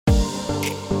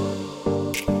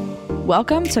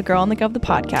Welcome to Girl on the Gov, the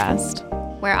podcast,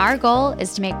 where our goal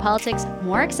is to make politics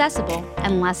more accessible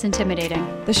and less intimidating.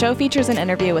 The show features an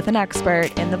interview with an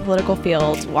expert in the political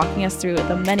field, walking us through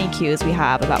the many cues we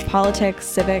have about politics,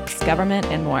 civics, government,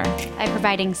 and more. By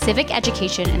providing civic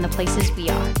education in the places we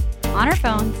are, on our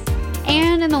phones,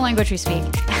 and in the language we speak.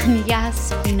 And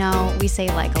yes, we know we say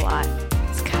like a lot.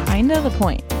 It's kind of the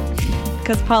point,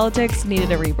 because politics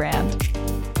needed a rebrand.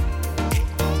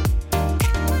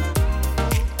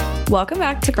 Welcome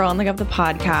back to Girl on the Gov, the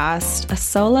podcast, a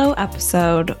solo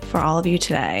episode for all of you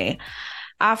today.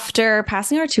 After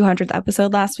passing our 200th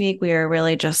episode last week, we were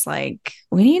really just like,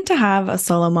 we need to have a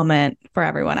solo moment for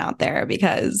everyone out there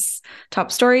because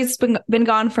Top Story's been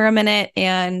gone for a minute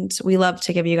and we love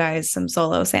to give you guys some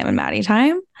solo Sam and Maddie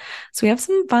time. So we have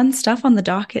some fun stuff on the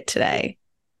docket today.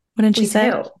 Wouldn't you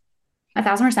say?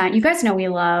 1,000%. You guys know we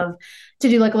love to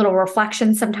do like a little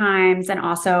reflection sometimes and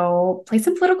also play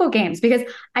some political games, because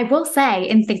I will say,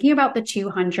 in thinking about the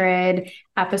 200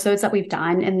 episodes that we've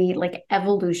done and the like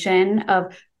evolution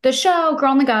of the show,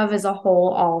 Girl on the Gov as a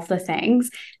whole, all of the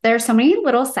things, there are so many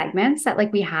little segments that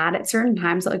like we had at certain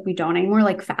times that like we don't anymore,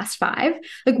 like Fast Five.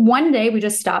 Like one day we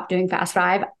just stopped doing Fast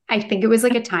Five. I think it was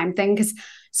like a time thing because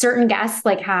certain guests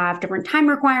like have different time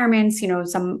requirements, you know,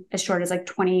 some as short as like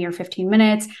 20 or 15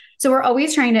 minutes. So we're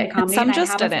always trying to accommodate. And some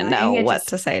just didn't know what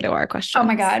to say to our questions. Oh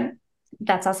my God.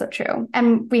 That's also true.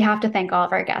 And we have to thank all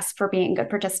of our guests for being good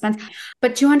participants.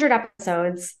 But 200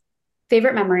 episodes,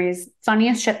 favorite memories,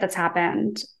 funniest shit that's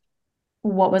happened.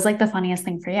 What was like the funniest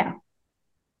thing for you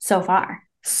so far?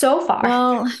 So far.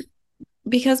 Well,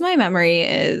 because my memory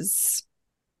is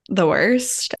the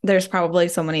worst, there's probably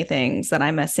so many things that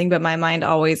I'm missing, but my mind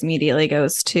always immediately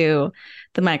goes to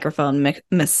the microphone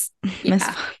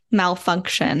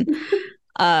malfunction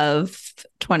of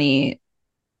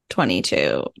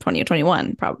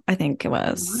 2021. I think it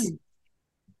was.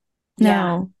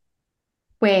 No.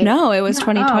 Wait. No, it was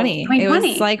 2020. 2020. It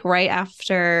was like right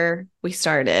after we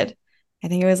started. I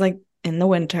think it was like in the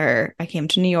winter. I came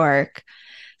to New York.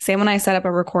 Sam and I set up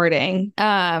a recording,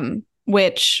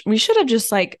 which we should have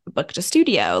just like booked a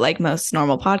studio like most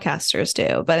normal podcasters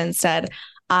do. But instead,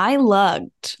 I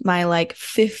lugged my like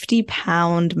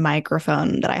 50-pound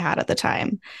microphone that I had at the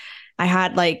time. I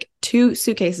had like 2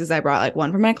 suitcases I brought, like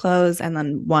one for my clothes and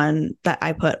then one that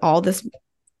I put all this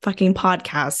fucking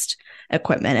podcast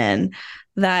equipment in.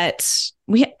 I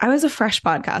was a fresh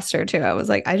podcaster too. I was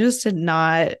like, I just did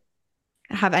not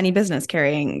have any business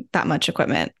carrying that much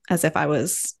equipment as if I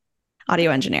was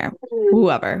audio engineer,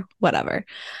 whoever, whatever.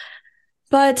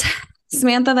 But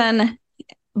Samantha then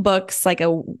books like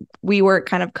a WeWork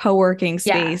kind of co-working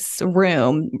space,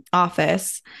 room,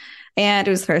 office. And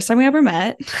it was the first time we ever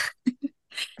met.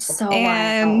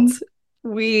 And wild.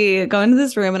 We go into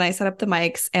this room and I set up the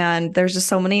mics and there's just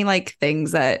so many like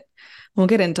things that we'll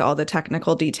get into all the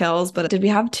technical details. But did we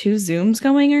have 2 Zooms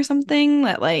going or something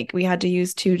that like we had to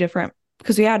use 2 different,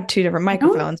 because we had 2 different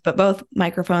microphones, but both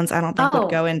microphones I don't think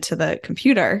would go into the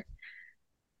computer.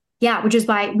 Yeah, which is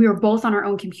why we were both on our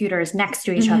own computers next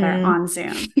to each other on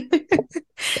Zoom.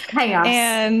 Chaos.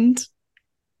 And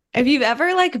if you've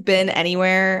ever like been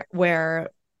anywhere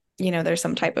where, you know, there's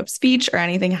some type of speech or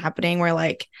anything happening where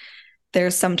like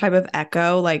there's some type of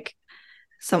echo, like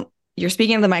you're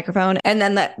speaking to the microphone and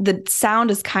then the sound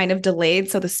is kind of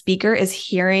delayed. So the speaker is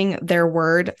hearing their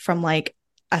word from like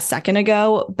a second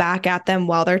ago back at them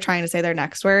while they're trying to say their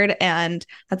next word. And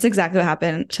that's exactly what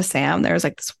happened to Sam. There was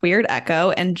like this weird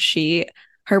echo and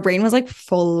her brain was like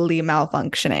fully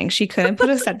malfunctioning. She couldn't put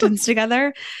a sentence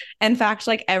together. In fact,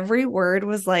 like every word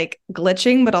was like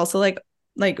glitching, but also like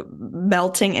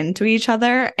melting into each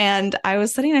other. And I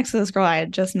was sitting next to this girl I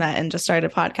had just met and just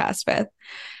started a podcast with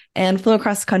and flew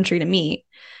across the country to meet.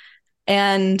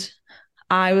 And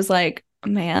I was like,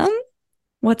 man,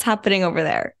 what's happening over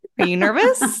there? Are you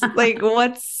nervous? Like,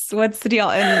 what's the deal?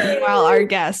 And meanwhile, our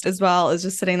guest as well is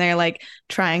just sitting there, like,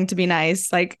 trying to be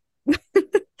nice, like,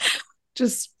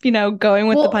 just, you know, going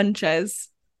with the punches.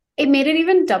 It made it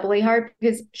even doubly hard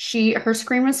because her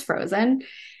screen was frozen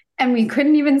and we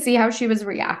couldn't even see how she was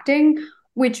reacting,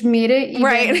 which made it even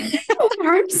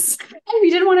worse. And we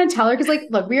didn't want to tell her because, like,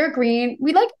 look, we are green.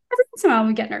 We like every once in a while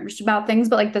we get nervous about things,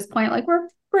 but like this point, like we're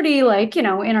pretty like, you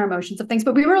know, in our emotions of things,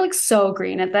 but we were like so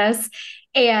green at this.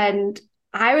 And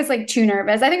I was like too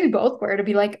nervous. I think we both were to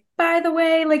be like, by the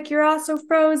way, like you're also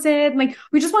frozen. Like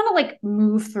we just want to like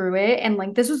move through it. And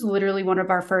like this was literally one of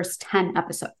our first 10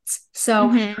 episodes.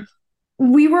 So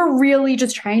we were really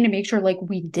just trying to make sure like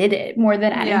we did it more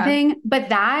than anything. Yeah. But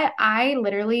that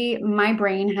my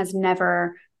brain has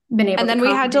never been able to. And then we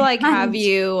had to like have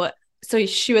you so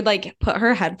she would like put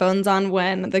her headphones on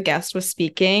when the guest was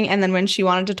speaking, and then when she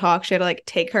wanted to talk, she had to like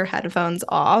take her headphones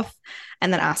off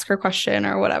and then ask her question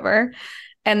or whatever.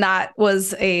 And that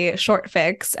was a short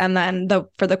fix. And then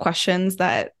for the questions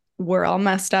that were all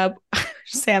messed up,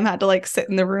 Sam had to like sit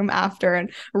in the room after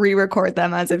and re-record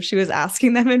them as if she was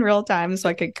asking them in real time so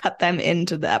I could cut them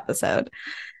into the episode.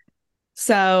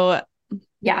 So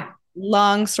yeah,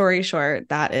 long story short,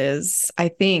 that is, I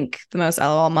think, the most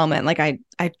LOL moment. Like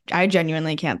I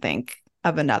genuinely can't think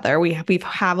of another. We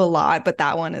have a lot, but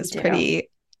that one is pretty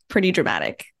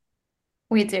dramatic.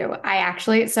 We do.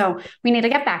 So we need to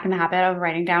get back in the habit of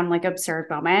writing down like absurd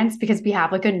moments, because we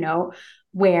have like a note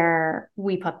where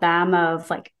we put them of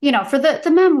like, for the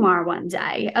memoir one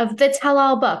day of the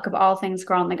tell-all book of all things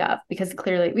Girl in the Gov, because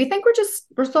clearly we think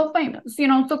we're so famous,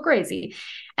 so crazy.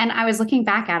 And I was looking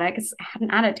back at it because I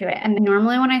hadn't added to it. And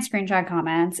normally when I screenshot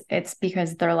comments, it's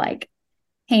because they're like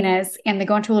heinous and they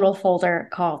go into a little folder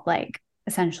called like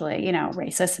essentially,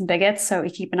 racist and bigots. So we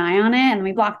keep an eye on it and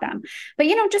we block them. But,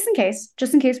 just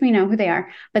in case we know who they are.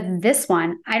 But this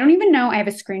one, I don't even know. I have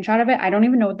a screenshot of it. I don't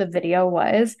even know what the video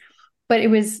was, but it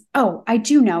was, I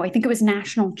do know. I think it was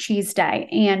National Cheese Day.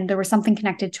 And there was something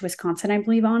connected to Wisconsin, I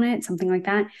believe, on it, something like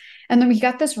that. And then we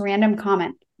got this random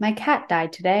comment. My cat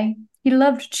died today. He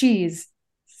loved cheese.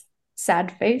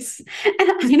 Sad face. And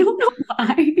I don't know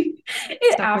why.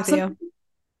 It absolutely,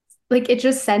 like, it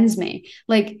just sends me.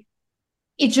 Like,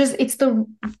 it's the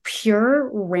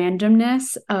pure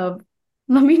randomness of,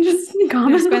 let me just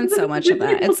comment. There's been so much of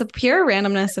that. It's the pure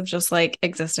randomness of just like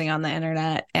existing on the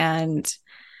internet. And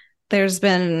there's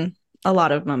been a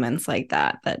lot of moments like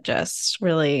that just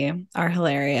really are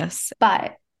hilarious.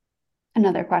 But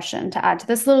another question to add to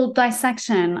this little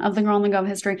dissection of the Girl in the Gov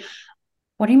history.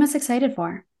 What are you most excited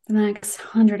for the next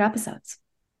 100 episodes?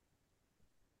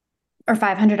 Or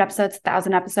 500 episodes,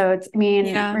 1,000 episodes? I mean,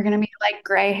 we're going to be like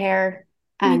gray haired.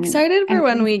 I'm excited for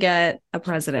when we get a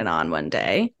president on one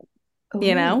day.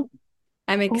 Ooh.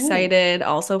 I'm excited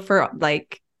also for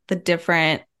like the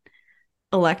different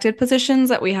elected positions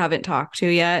that we haven't talked to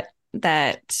yet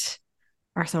that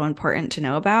are so important to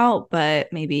know about,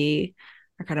 but maybe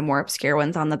are kind of more obscure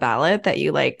ones on the ballot that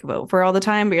you like vote for all the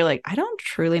time, but you're like, I don't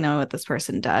truly know what this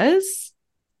person does.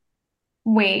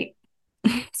 Wait.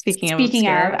 Speaking of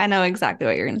obscure, I know exactly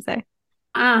what you're going to say.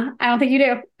 I don't think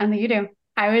you do.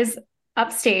 I was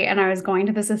upstate and I was going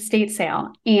to this estate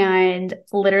sale, and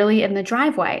literally in the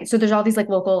driveway. So there's all these like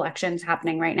local elections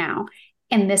happening right now.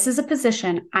 And this is a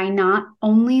position I not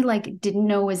only like didn't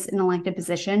know was an elected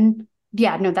position.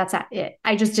 Yeah, no, that's it.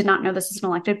 I just did not know this was an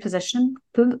elected position.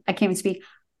 I can't even speak.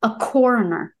 A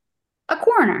coroner.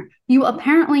 You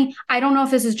apparently, I don't know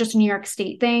if this is just a New York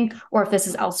State thing or if this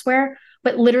is elsewhere,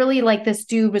 but literally like this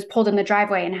dude was pulled in the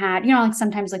driveway and had, like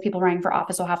sometimes like people running for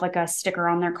office will have like a sticker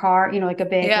on their car, like a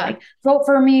big like vote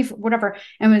for me, whatever.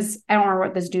 And I don't remember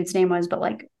what this dude's name was, but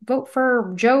like vote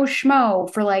for Joe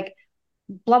Schmo for like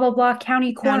blah, blah, blah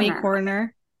county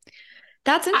coroner.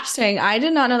 That's interesting. I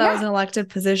did not know that was an elected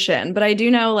position, but I do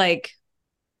know like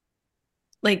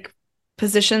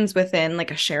positions within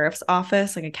like a sheriff's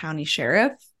office, like a county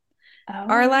sheriff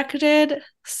are elected.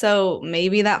 So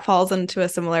maybe that falls into a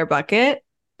similar bucket,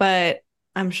 but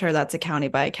I'm sure that's a county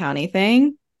by county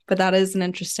thing. But that is an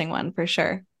interesting one for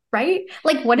sure. Right?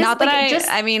 Like what is not that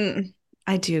I mean,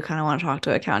 I do kind of want to talk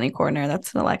to a county coroner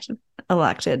that's an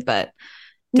elected, but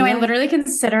no, I literally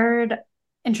considered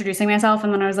introducing myself,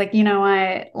 and then I was like, you know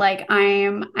what, like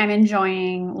I'm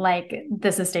enjoying like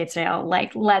this estate sale,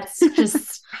 like let's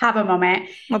just have a moment,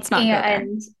 let's not go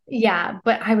there.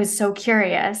 But I was so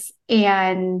curious,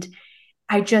 and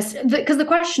I just because the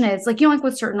question is like, like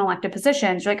with certain elected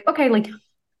positions, you're like, okay, like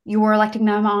you're electing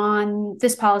them on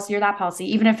this policy or that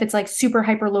policy, even if it's like super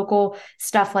hyper local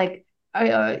stuff, like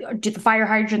do the fire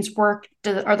hydrants work?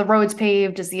 Are the roads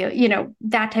paved? Is the,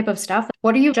 that type of stuff?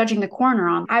 What are you judging the coroner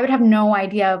on? I would have no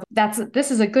idea of this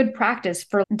is a good practice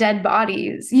for dead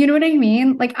bodies. You know what I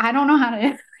mean? Like, I don't know how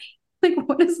to, like,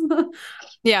 what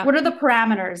are the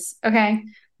parameters? Okay.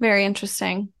 Very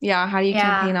interesting. Yeah. How do you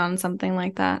campaign on something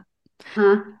like that?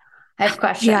 I have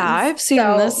questions. Yeah. I've seen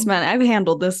I've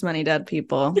handled this many dead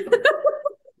people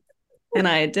and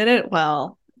I did it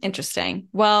well. Interesting.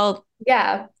 Well,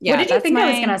 yeah. What did you think I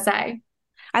was going to say?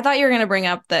 I thought you were going to bring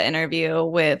up the interview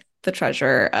with the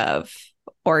treasurer of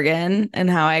Oregon and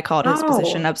how I called his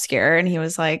position obscure. And he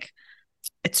was like,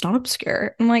 it's not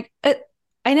obscure. I'm like,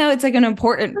 I know it's like an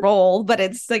important role, but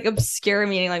it's like obscure,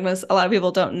 meaning like a lot of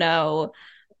people don't know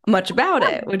much about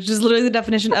it, which is literally the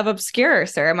definition of obscure,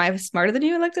 sir. Am I smarter than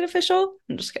you, elected official?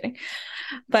 I'm just kidding.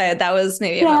 But that was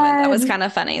maybe a moment that was kind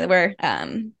of funny where,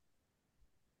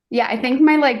 Yeah, I think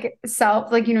my like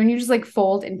self, like, when you just like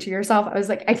fold into yourself, I was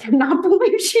like, I cannot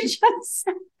believe she just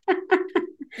said that.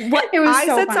 What It was I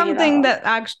so said funny something though. that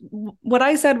actually what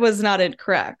I said was not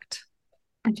incorrect.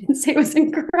 I didn't say it was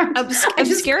incorrect.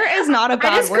 Obscure is not a I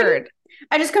bad just couldn't, word.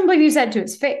 I just couldn't believe you said to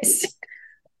his face.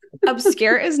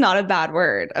 Obscure is not a bad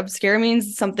word. Obscure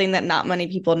means something that not many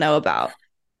people know about,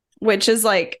 which is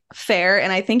like fair.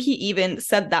 And I think he even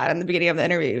said that in the beginning of the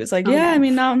interview. He was like, yeah, I Okay.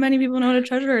 mean, not many people know what a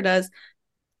treasurer does.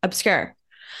 Obscure.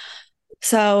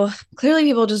 So clearly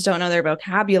people just don't know their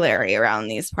vocabulary around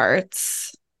these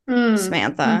parts.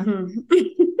 Samantha.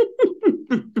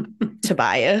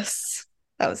 Tobias.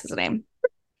 That was his name.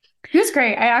 He was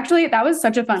great. That was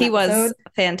such a fun He was episode.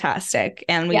 fantastic.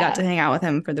 And we got to hang out with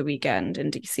him for the weekend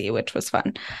in DC, which was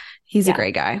fun. He's a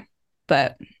great guy.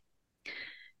 But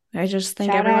I just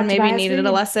think Shout everyone out maybe Tobias needed a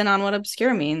Reed. lesson on what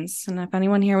obscure means. And if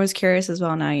anyone here was curious as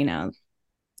well, now you know.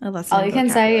 A lesson All in you can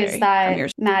say is that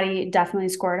yours. Maddie definitely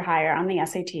scored higher on the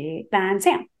SAT than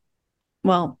Sam.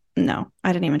 Well, no,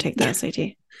 I didn't even take the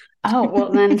SAT. Oh,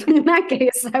 well, then in that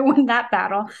case, I won that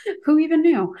battle. Who even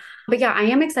knew? But yeah, I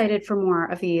am excited for more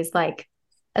of these like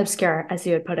obscure, as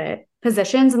you would put it,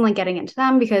 positions and like getting into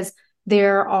them because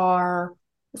there are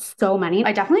so many.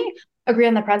 I definitely agree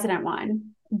on the president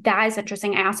one. That is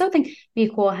interesting. I also think be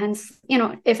cool. Hence,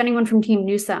 if anyone from Team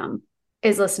Newsom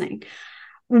is listening,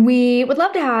 we would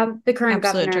love to have the current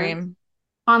Absolute governor dream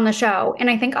on the show. And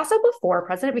I think also before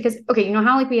president, because okay, you know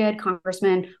how like we had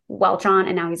Congressman Welch on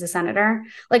and now he's a senator.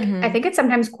 Like I think it's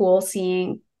sometimes cool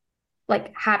seeing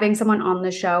like having someone on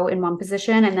the show in one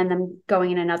position and then them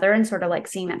going in another and sort of like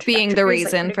seeing that being the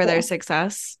reason like, for their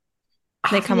success.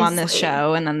 They come on this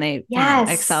show and then they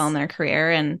excel in their career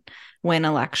and win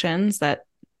elections that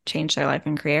change their life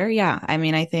and career. Yeah. I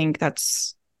mean, I think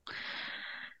that's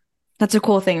a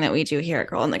cool thing that we do here at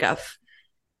Girl in the Gov.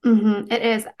 It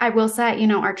is. I will say,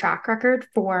 our track record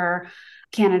for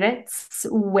candidates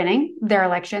winning their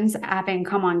elections, having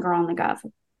come on Girl in the Gov.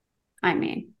 I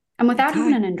mean, and without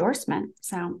even an endorsement.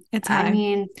 So it's high. I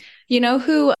mean,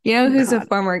 who's a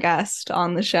former guest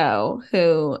on the show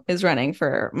who is running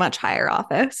for much higher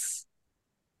office?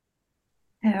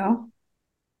 Who?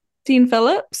 Dean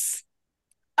Phillips.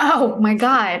 Oh my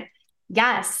God.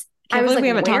 Yes. I was like, we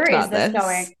haven't talked about this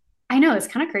going? I know, it's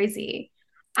kind of crazy.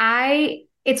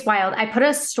 It's wild. I put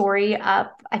a story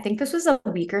up, I think this was a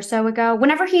week or so ago,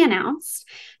 whenever he announced,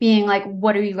 being like,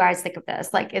 what do you guys think of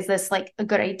this? Like, is this like a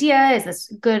good idea? Is this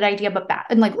a good idea, but bad?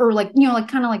 And like, or like, like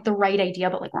kind of like the right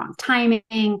idea, but like wrong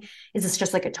timing? Is this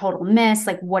just like a total miss?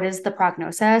 Like, what is the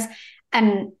prognosis?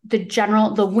 And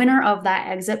the winner of that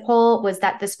exit poll was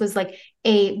that this was like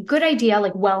a good idea,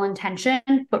 like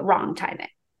well-intentioned, but wrong timing.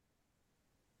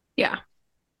 Yeah, I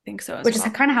think so. Which is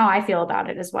kind of how I feel about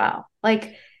it as well.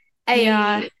 Like,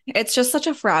 it's just such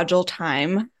a fragile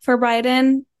time for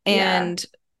Biden. And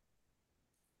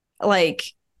like,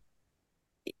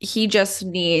 he just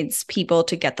needs people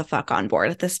to get the fuck on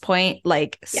board at this point.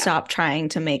 Like, stop trying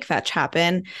to make fetch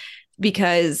happen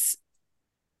because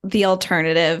the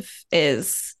alternative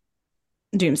is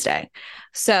doomsday.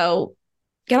 So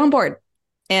get on board.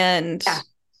 And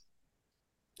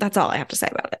that's all I have to say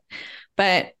about it.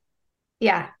 But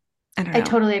yeah, I don't know. I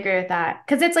totally agree with that.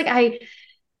 Because it's like,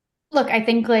 I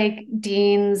think like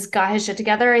Dean's got his shit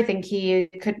together. I think he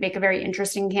could make a very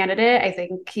interesting candidate. I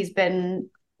think he's been,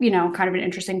 kind of an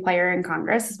interesting player in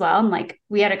Congress as well. And like,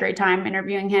 we had a great time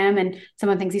interviewing him and some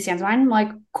of the things he stands behind. I'm like,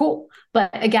 cool.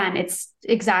 But again, it's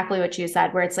exactly what you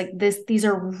said, where it's like these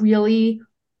are really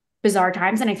bizarre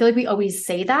times. And I feel like we always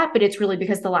say that, but it's really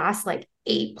because the last like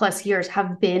 8+ years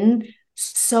have been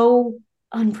so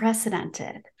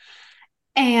unprecedented.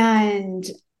 And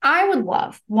I would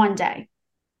love one day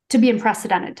to be in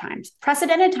precedented times.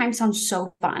 Precedented times sounds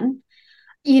so fun.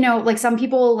 Like some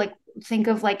people like think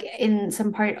of like in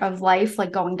some part of life,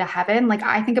 like going to heaven. Like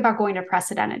I think about going to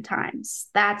precedented times.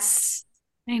 That's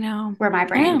where my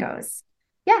brain goes.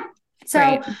 Yeah. So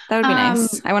that would be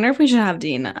nice. I wonder if we should have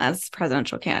Dean as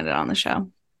presidential candidate on the show.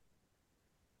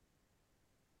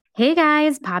 Hey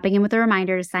guys, popping in with a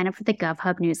reminder to sign up for the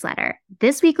GovHub newsletter.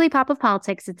 This weekly Pop of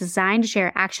Politics is designed to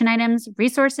share action items,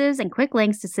 resources, and quick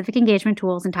links to civic engagement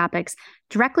tools and topics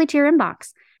directly to your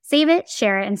inbox. Save it,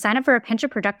 share it, and sign up for a pinch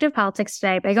of productive politics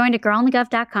today by going to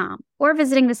girlinthegov.com or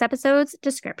visiting this episode's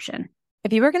description.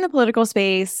 If you work in the political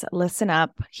space, listen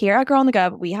up. Here at Girl in the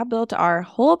Gov, we have built our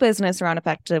whole business around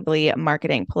effectively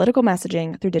marketing political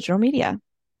messaging through digital media.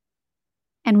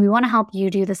 And we want to help you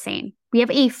do the same. We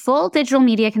have a full digital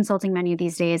media consulting menu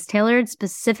these days, tailored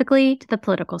specifically to the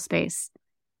political space.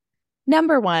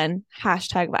 Number 1,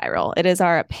 #viral. It is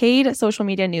our paid social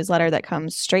media newsletter that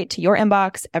comes straight to your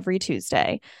inbox every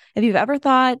Tuesday. If you've ever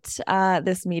thought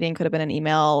this meeting could have been an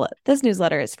email, this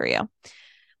newsletter is for you.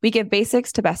 We give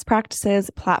basics to best practices,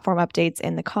 platform updates,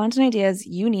 and the content ideas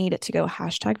you need to go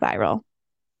 #viral.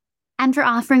 And for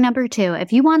offering number 2,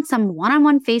 if you want some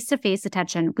one-on-one face-to-face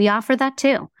attention, we offer that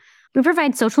too. We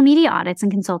provide social media audits and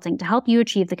consulting to help you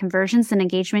achieve the conversions and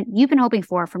engagement you've been hoping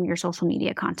for from your social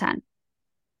media content.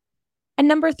 And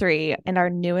number 3, and our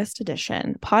newest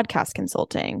edition, podcast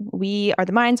consulting. We are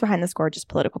the minds behind this gorgeous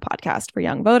political podcast for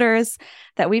young voters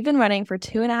that we've been running for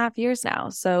 2.5 years now.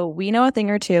 So we know a thing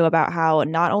or two about how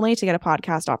not only to get a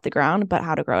podcast off the ground, but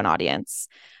how to grow an audience.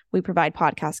 We provide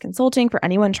podcast consulting for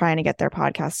anyone trying to get their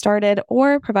podcast started,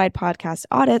 or provide podcast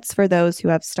audits for those who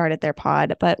have started their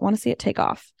pod but want to see it take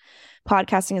off.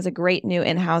 Podcasting is a great new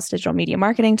in-house digital media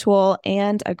marketing tool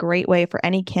and a great way for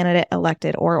any candidate,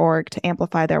 elected, or org to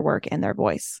amplify their work and their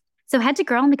voice. So head to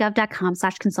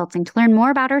girlonthegov.com/consulting to learn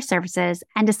more about our services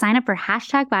and to sign up for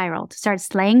 #viral to start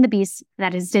slaying the beast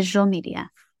that is digital media.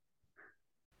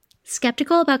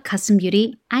 Skeptical about custom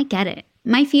beauty? I get it.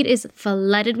 My feed is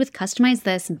flooded with customize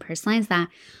this and personalize that,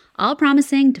 all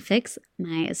promising to fix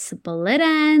my split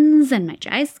ends and my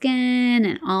dry skin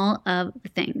and all of the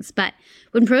things. But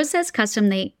when Prose says custom,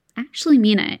 they actually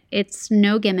mean it. It's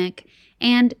no gimmick,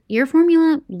 and your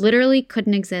formula literally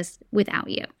couldn't exist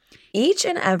without you. Each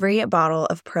and every bottle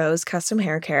of Prose custom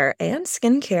hair care and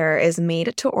skincare is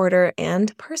made to order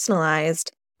and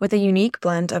personalized with a unique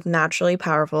blend of naturally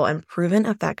powerful and proven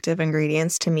effective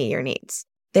ingredients to meet your needs.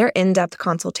 Their in-depth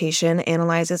consultation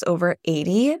analyzes over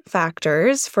 80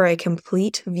 factors for a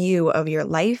complete view of your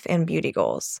life and beauty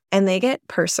goals, and they get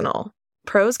personal.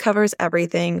 Prose covers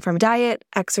everything from diet,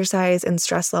 exercise, and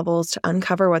stress levels to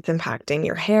uncover what's impacting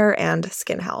your hair and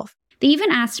skin health. They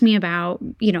even asked me about,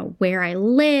 where I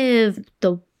live,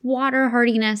 the water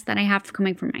hardiness that I have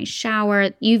coming from my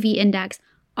shower, UV index,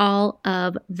 all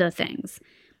of the things.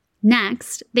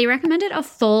 Next, they recommended a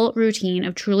full routine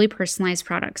of truly personalized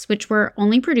products, which were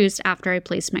only produced after I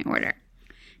placed my order.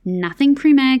 Nothing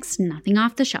premixed, nothing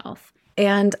off the shelf.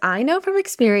 And I know from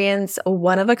experience,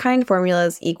 one-of-a-kind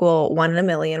formulas equal 1 in a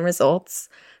million results.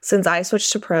 Since I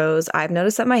switched to Prose, I've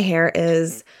noticed that my hair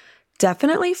is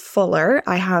definitely fuller.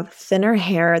 I have thinner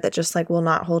hair that just will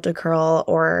not hold a curl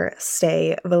or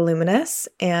stay voluminous.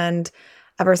 And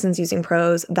ever since using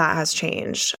Prose, that has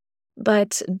changed.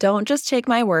 But don't just take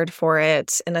my word for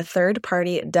it. In a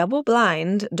third-party,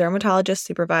 double-blind,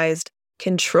 dermatologist-supervised,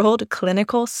 controlled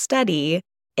clinical study,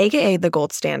 aka the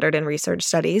gold standard in research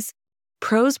studies,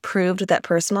 Prose proved that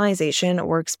personalization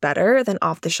works better than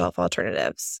off-the-shelf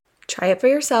alternatives. Try it for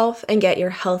yourself and get your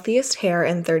healthiest hair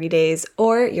in 30 days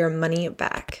or your money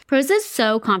back. Prose is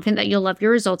so confident that you'll love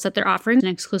your results that they're offering an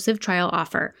exclusive trial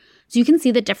offer, so you can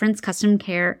see the difference custom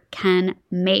care can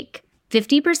make.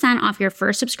 50% off your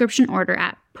first subscription order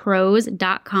at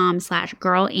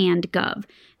prose.com/girlandgov.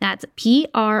 That's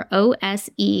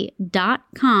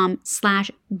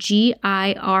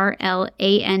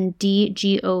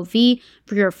prose.com/GIRLANDGOV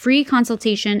for your free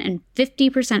consultation and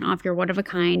 50% off your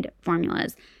one-of-a-kind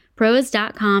formulas.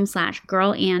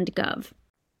 prose.com/girlandgov.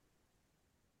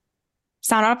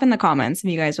 Sound off in the comments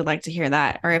if you guys would like to hear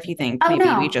that, or if you think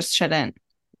we just shouldn't.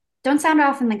 Don't sound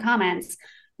off in the comments.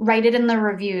 Write it in the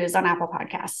reviews on Apple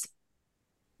Podcasts.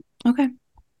 Okay.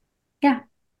 Yeah.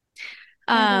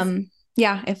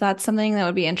 Yeah, if that's something that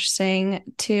would be interesting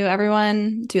to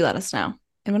everyone, do let us know.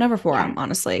 In whatever forum,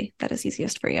 honestly, that is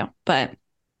easiest for you. But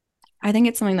I think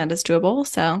it's something that is doable,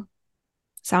 so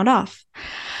sound off.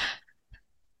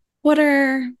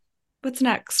 What's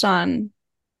next on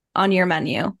your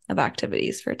menu of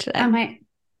activities for today? My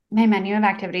menu of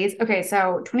activities. Okay,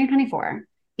 so 2024.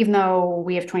 Even though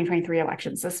we have 2023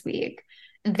 elections this week,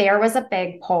 there was a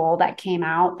big poll that came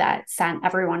out that sent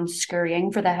everyone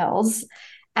scurrying for the hills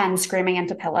and screaming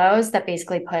into pillows that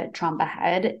basically put Trump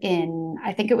ahead in,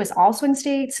 I think it was all swing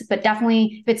states, but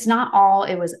definitely, if it's not all,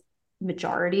 it was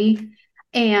majority.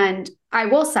 And I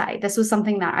will say, this was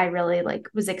something that I really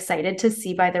was excited to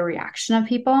see by the reaction of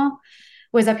people,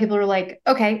 was that people were like,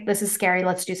 okay, this is scary.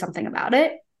 Let's do something about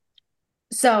it.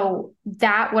 So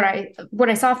that what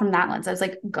I saw from that lens, I was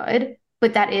like, good,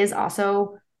 but that is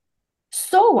also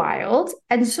so wild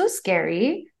and so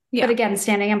scary. Yeah. But again,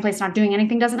 standing in place, not doing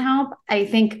anything doesn't help. I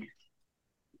think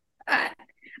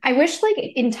I wish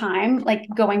in time,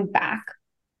 going back,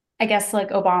 I guess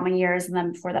Obama years and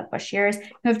then before that Bush years,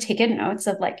 have taken notes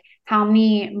of how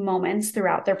many moments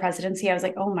throughout their presidency I was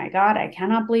like, oh my God, I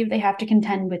cannot believe they have to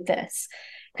contend with this.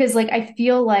 Because I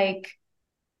feel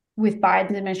with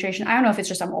Biden's administration, I don't know if it's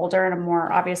just I'm older and I'm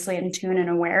more obviously in tune and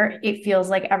aware. It feels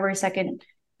like every second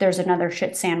there's another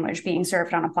shit sandwich being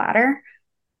served on a platter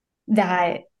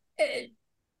that,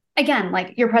 again,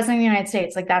 like you're president of the United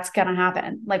States, like that's going to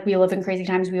happen. Like we live in crazy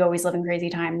times. We always live in crazy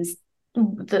times.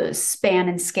 The span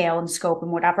and scale and scope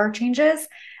and whatever changes.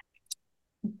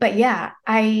 But yeah,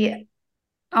 I'm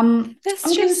just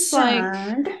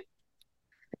concerned. like,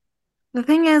 the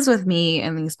thing is with me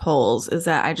and these polls is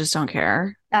that I just don't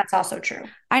care. That's also true.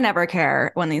 I never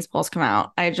care when these polls come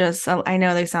out. I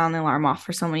know they sound the alarm off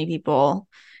for so many people,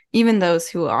 even those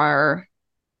who are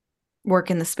work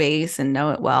in the space and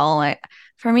know it well.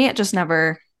 For me, it just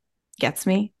never gets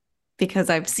me because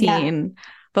I've seen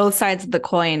both sides of the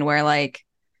coin where like,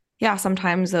 yeah,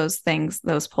 sometimes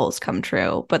those polls come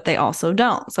true, but they also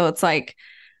don't. So it's like,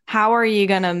 how are you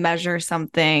going to measure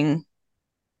something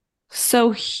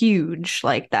so huge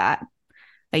like that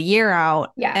a year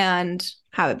out and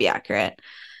have it be accurate?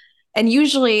 And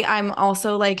usually I'm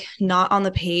also like not on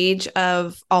the page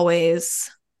of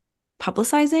always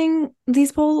publicizing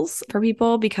these polls for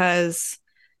people because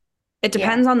it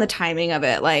depends on the timing of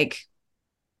it. Like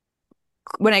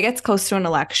when it gets close to an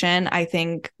election, I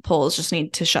think polls just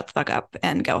need to shut the fuck up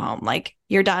and go home. Like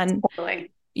you're done.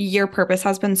 Totally. Your purpose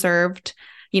has been served.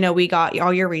 We got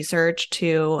all your research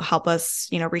to help us,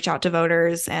 reach out to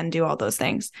voters and do all those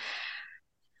things.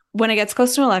 When it gets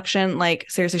close to an election, like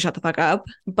seriously, shut the fuck up.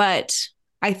 But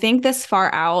I think this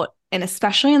far out, and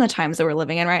especially in the times that we're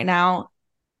living in right now,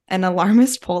 an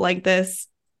alarmist poll like this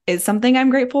is something I'm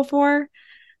grateful for.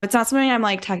 It's not something I'm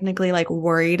like technically like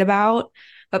worried about,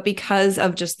 but because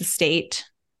of just the state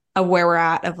of where we're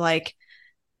at, of like,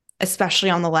 especially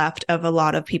on the left, of a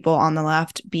lot of people on the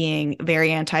left being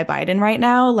very anti-Biden right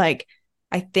now, like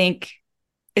I think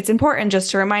it's important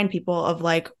just to remind people of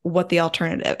like what the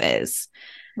alternative is.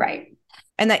 Right.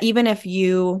 And that even if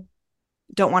you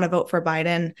don't want to vote for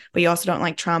Biden, but you also don't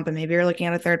like Trump, and maybe you're looking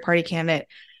at a third party candidate,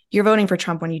 you're voting for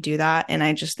Trump when you do that. And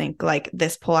I just think like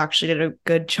this poll actually did a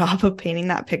good job of painting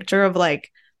that picture of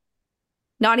like,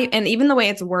 not even, and even the way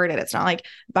it's worded, it's not like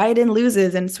Biden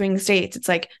loses in swing states. It's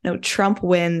like, no, Trump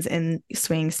wins in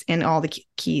swings in all the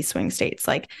key swing states.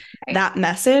 Like that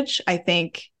message, I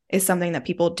think, is something that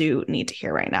people do need to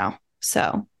hear right now.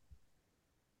 So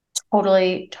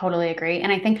totally agree.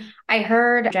 And I think I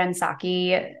heard Jen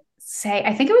Psaki say,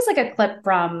 I think it was like a clip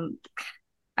from,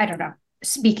 I don't know,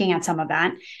 speaking at some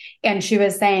event. And she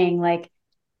was saying like,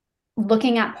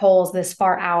 looking at polls this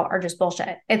far out are just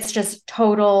bullshit. It's just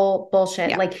total bullshit.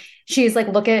 Yeah. Like she's like,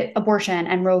 look at abortion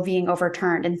and Roe being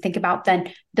overturned and think about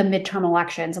then the midterm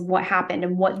elections and what happened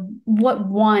and what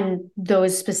won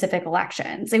those specific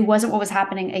elections. It wasn't what was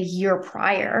happening a year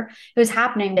prior. It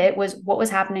was what was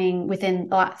happening within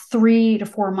 3 to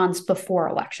 4 months before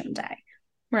election day.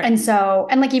 Right. And so,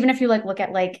 and like, even if you like look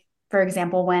at like, for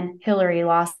example, when Hillary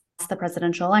lost the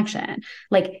presidential election,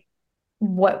 like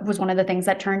what was one of the things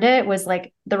that turned it was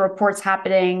like the reports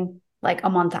happening like a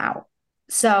month out.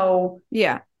 So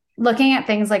yeah, looking at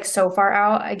things like so far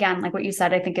out, again, like what you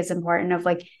said, I think is important of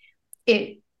like,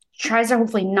 it tries to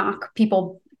hopefully knock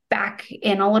people back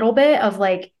in a little bit of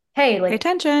like, hey, like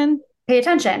pay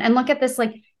attention and look at this,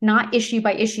 like not issue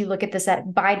by issue, look at this at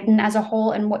Biden as a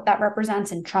whole and what that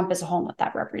represents and Trump as a whole and what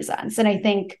that represents. And I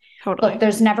think, look,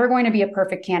 there's never going to be a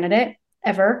perfect candidate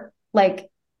ever. Like,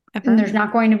 and there's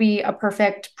not going to be a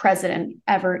perfect president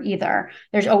ever either.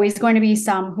 There's always going to be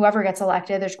whoever gets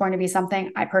elected, there's going to be something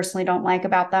I personally don't like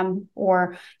about them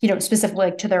or,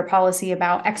 specifically to their policy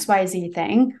about XYZ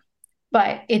thing.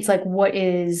 But it's like, what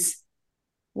is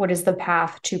the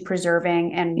path to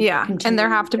preserving and and there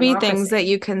have to be things that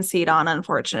you concede on,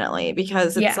 unfortunately,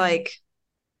 because it's like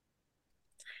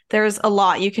there's a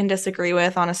lot you can disagree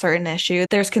with on a certain issue.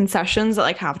 There's concessions that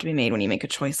like have to be made when you make a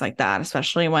choice like that,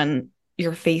 especially when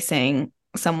you're facing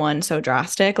someone so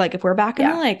drastic. Like if we're back in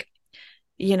the like,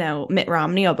 Mitt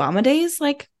Romney, Obama days,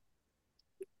 like,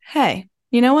 hey,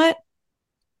 you know what?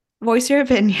 Voice your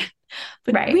opinion.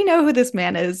 But we know who this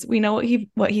man is. We know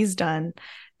what he's done.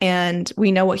 And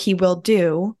we know what he will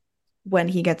do when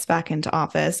he gets back into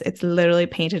office. It's literally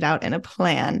painted out in a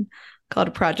plan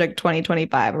called Project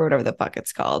 2025 or whatever the fuck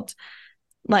it's called.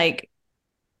 Like,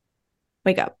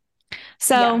 wake up.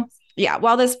 So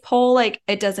while this poll, like,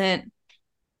 it doesn't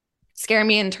scare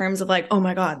me in terms of like, oh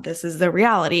my God, this is the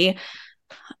reality.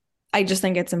 I just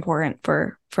think it's important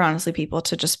for honestly people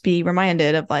to just be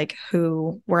reminded of like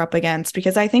who we're up against,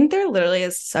 because I think there literally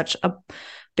is such a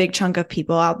big chunk of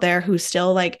people out there who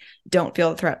still like don't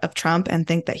feel the threat of Trump and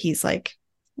think that he's like,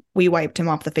 we wiped him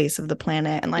off the face of the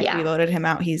planet and like we voted him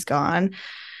out, he's gone.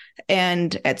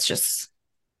 And it's just,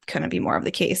 couldn't be more of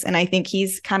the case. And I think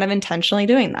he's kind of intentionally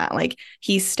doing that. Like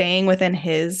he's staying within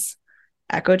his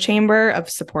echo chamber of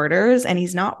supporters, and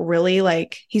he's not really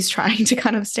like, he's trying to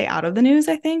kind of stay out of the news,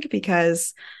 I think,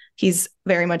 because he's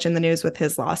very much in the news with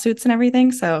his lawsuits and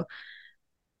everything. So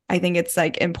I think it's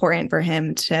like important for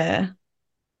him to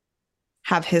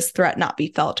have his threat not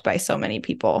be felt by so many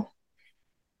people,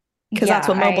 because that's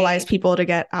what mobilized people to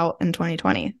get out in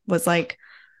 2020 was like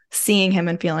seeing him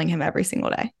and feeling him every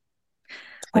single day.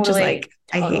 Which is like,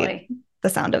 totally. I hate the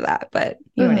sound of that, but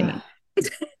you know what I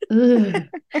mean.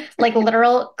 Like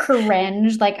literal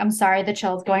cringe. Like, I'm sorry, the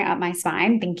chills going up my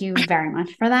spine. Thank you very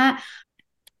much for that.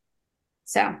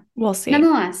 So we'll see.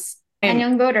 Nonetheless, and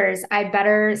young voters, I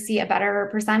better see a better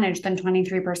percentage than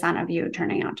 23% of you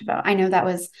turning out to vote. I know that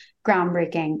was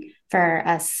groundbreaking for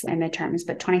us in midterms,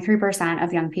 but 23%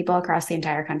 of young people across the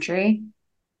entire country.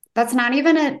 That's not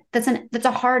even that's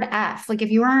a hard F. Like if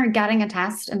you weren't getting a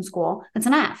test in school, it's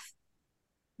an F.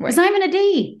 Right. It's not even a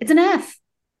D. It's an F.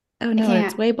 Oh no,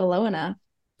 it's way below an F.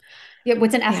 Yeah,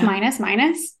 what's an F minus?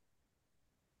 Minus,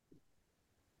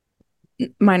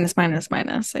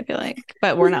 I feel like.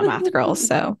 But we're not math girls,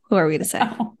 so who are we to say?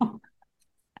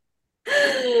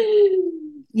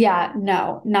 Yeah,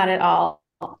 no, not at all.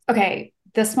 Okay,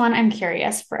 this one I'm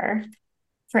curious for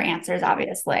answers,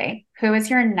 obviously. Who is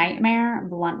your nightmare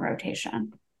blunt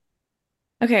rotation?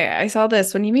 Okay, I saw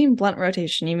this. When you mean blunt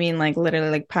rotation, you mean like literally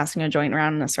like passing a joint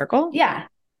around in a circle? Yeah.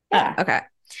 Okay.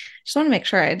 Just want to make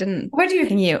sure I didn't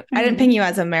ping you. Mm-hmm. I didn't ping you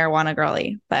as a marijuana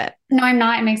girly, but no, I'm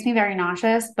not. It makes me very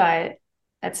nauseous, but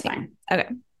that's fine. Okay.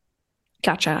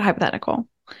 Gotcha. Hypothetical.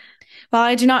 Well,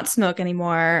 I do not smoke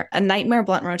anymore. A nightmare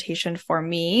blunt rotation for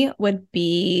me would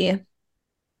be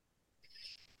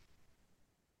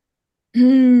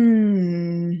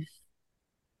Rudy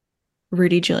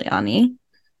Giuliani.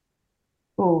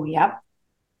 Oh, yep.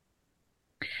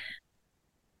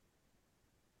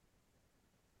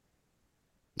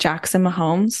 Jackson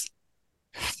Mahomes.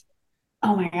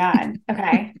 Oh my God.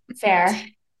 Okay. Fair.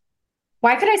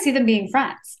 Why could I see them being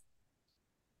friends?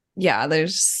 Yeah,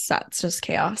 that's just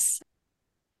chaos.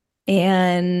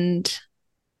 And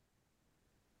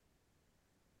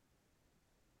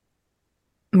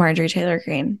Marjorie Taylor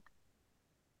Greene.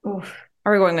 Oof.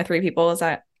 Are we going with 3 people? Does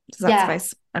that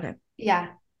suffice? Okay. Yeah.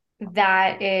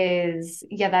 That is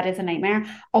a nightmare.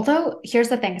 Although, here's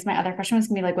the thing, because my other question was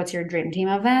gonna be like, what's your dream team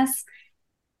of this?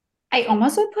 I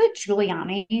almost would put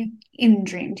Giuliani in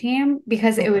dream team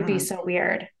because it would be so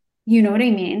weird. You know what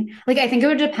I mean? Like, I think it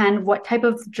would depend what type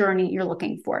of journey you're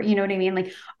looking for. You know what I mean?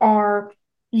 Like, are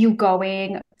you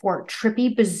going for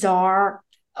trippy, bizarre,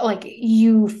 like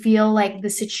you feel like the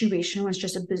situation was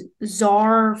just a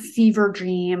bizarre fever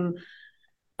dream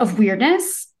of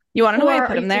weirdness? You want to know why I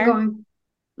put him there?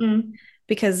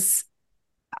 Because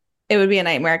it would be a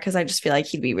nightmare because I just feel like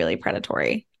he'd be really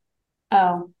predatory.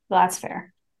 Oh, well, that's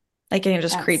fair. Like, and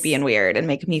just creepy and weird and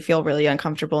make me feel really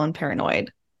uncomfortable and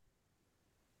paranoid.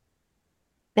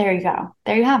 There you go.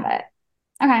 There you have it.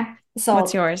 Okay. Sold.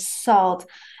 What's yours? Sold.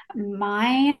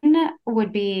 Mine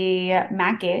would be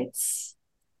Matt Gaetz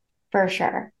for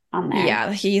sure on there.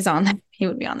 Yeah, he's on there. He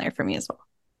would be on there for me as well.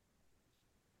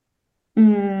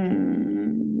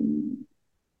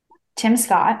 Tim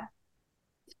Scott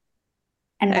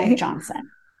and Mike Johnson.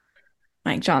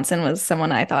 Mike Johnson was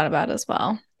someone I thought about as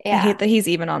well. Yeah. I hate that he's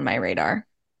even on my radar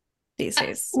these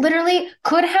days. Literally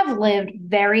could have lived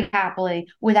very happily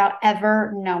without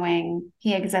ever knowing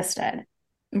he existed.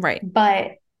 Right.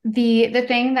 But the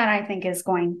thing that I think is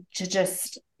going to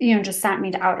just sent me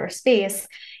to outer space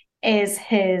is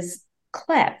his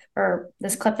clip, or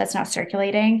this clip that's now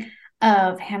circulating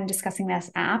of him discussing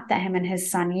this app that him and his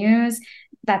son use.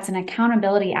 That's an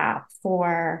accountability app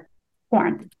for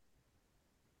porn.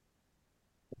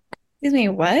 Excuse me,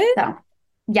 what? So,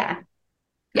 yeah.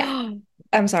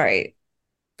 I'm sorry.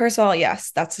 First of all,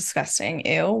 yes, that's disgusting.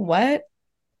 Ew, what?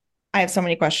 I have so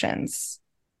many questions.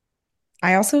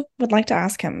 I also would like to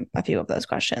ask him a few of those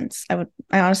questions. I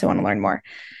honestly want to learn more.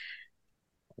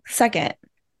 Second,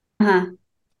 the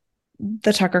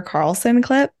Tucker Carlson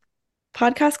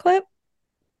podcast clip.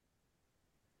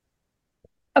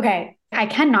 Okay. I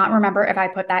cannot remember if I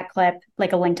put that clip,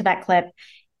 like a link to that clip,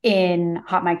 in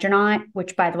Hot Mic or Not,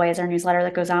 which, by the way, is our newsletter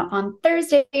that goes out on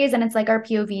Thursdays, and it's like our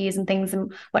POVs and things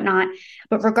and whatnot.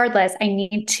 But regardless,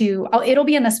 it'll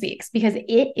be in this week's because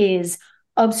it is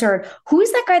absurd. Who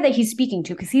is that guy that he's speaking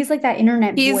to? Because he's like that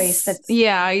internet voice.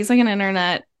 He's like an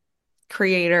internet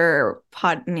creator.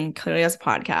 He clearly has a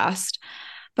podcast.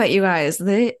 But you guys,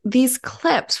 these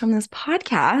clips from this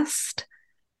podcast,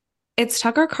 it's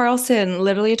Tucker Carlson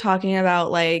literally talking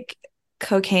about like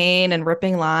cocaine and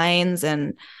ripping lines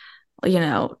and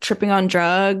tripping on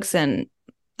drugs and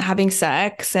having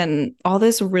sex and all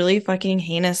this really fucking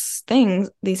heinous things,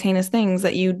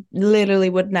 that you literally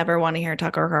would never want to hear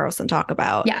Tucker Carlson talk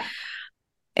about. Yeah.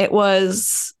 It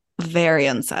was very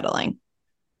unsettling.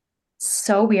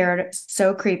 So weird,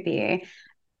 so creepy.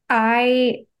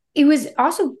 It was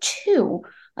also too,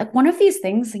 like one of these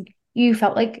things like you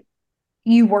felt like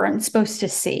you weren't supposed to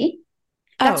see.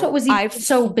 That's what was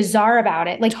so bizarre about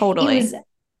it. Like totally. It was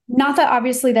not that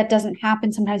obviously that doesn't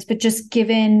happen sometimes, but just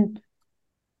given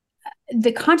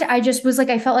the content, I just was like,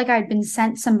 I felt like I'd been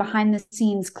sent some behind the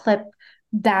scenes clip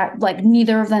that like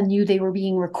neither of them knew they were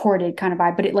being recorded kind of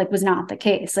vibe, but it like was not the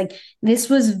case. Like this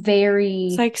was very.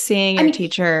 It's like seeing your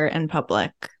teacher in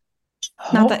public.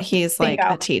 Not that he's like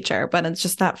a teacher, but it's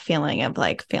just that feeling of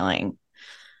like feeling,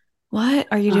 what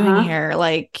are you doing here?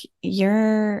 Like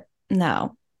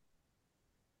no.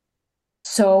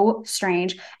 So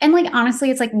strange. And like, honestly,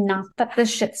 it's like not that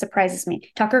this shit surprises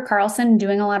me. Tucker Carlson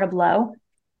doing a lot of blow.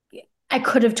 I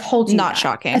could have told you not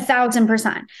shocking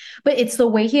 1,000%, but it's the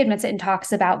way he admits it and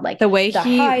talks about like the way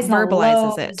he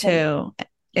verbalizes it too.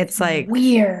 It's like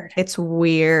weird. It's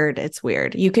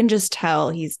weird. You can just tell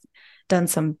he's done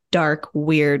some dark,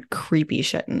 weird, creepy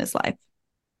shit in his life.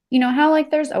 You know how like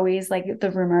there's always like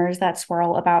the rumors that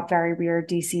swirl about very weird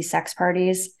DC sex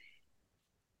parties?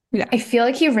 Yeah. I feel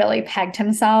like he really pegged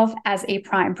himself as a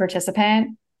prime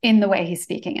participant in the way he's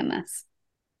speaking in this.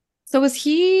 So do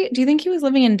you think he was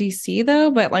living in DC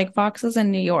though? But like Fox is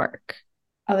in New York.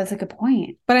 Oh, that's a good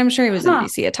point. But I'm sure he was in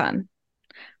DC a ton.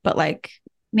 But like.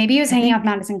 Maybe he was hanging out with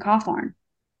Madison Cawthorn.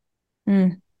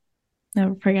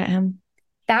 Never forget him.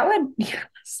 That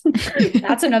would,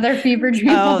 that's another fever dream.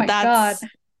 Oh my God.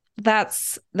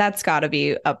 That's got to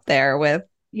be up there with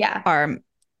our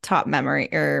top memory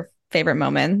or favorite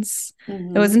moments.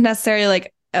 It wasn't necessarily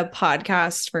like a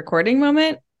podcast recording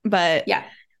moment, but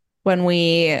when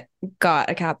we got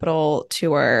a Capitol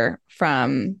tour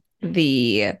from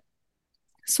the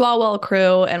Swalwell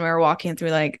crew and we were walking through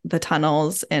like the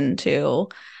tunnels into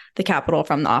the Capitol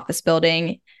from the office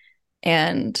building,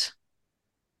 and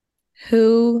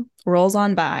who rolls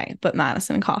on by but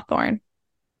Madison Cawthorn.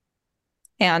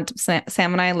 And Sam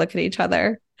and I look at each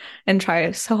other and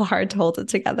try so hard to hold it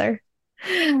together.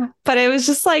 But it was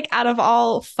just like out of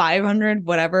all 500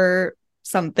 whatever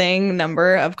something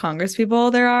number of Congress people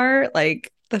there are,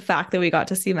 like the fact that we got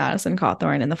to see Madison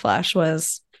Cawthorn in the flesh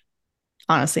was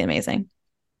honestly amazing.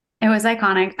 It was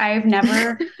iconic.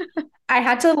 I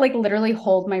had to like literally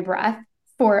hold my breath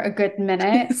for a good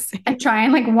minute and try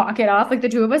and like walk it off. Like the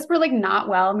two of us were like not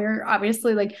well. We were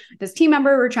obviously like this team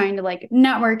member. We're trying to like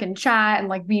network and chat and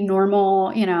like be normal,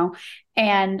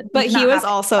 but he was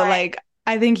also like,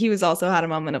 I think he was also had a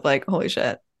moment of like, holy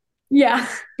shit. Yeah.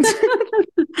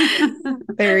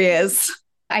 There he is.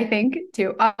 I think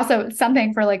too. Also,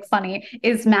 something for like funny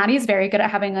is Maddie's very good at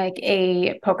having like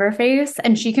a poker face,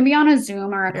 and she can be on a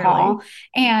Zoom or a call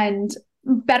and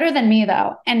better than me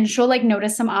though. And she'll like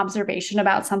notice some observation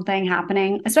about something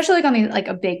happening, especially like on the like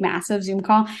a big massive Zoom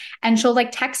call. And she'll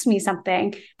like text me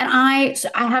something, and I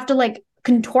have to like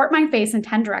contort my face in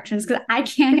 10 directions because I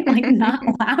can't like not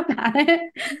laugh at it.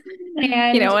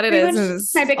 And you know what it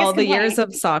is all complaint. The years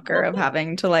of soccer of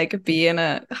having to like be in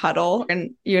a huddle,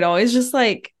 and you'd always just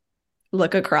like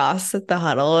look across at the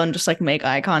huddle and just like make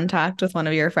eye contact with one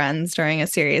of your friends during a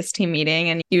serious team meeting,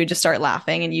 and you would just start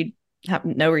laughing and you have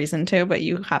no reason to, but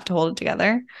you have to hold it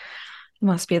together. It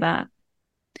must be that.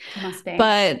 It must be.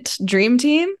 But Dream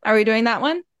Team, are we doing that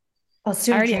one? Let's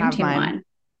do a Dream Team one.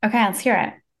 Okay, let's hear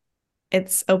it.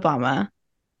 It's Obama.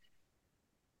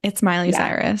 It's Miley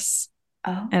Cyrus.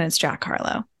 Oh. And it's Jack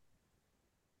Harlow.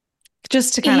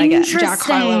 Just to kind of get Jack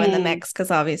Harlow in the mix,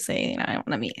 because obviously, I want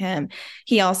to meet him.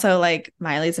 He also, like,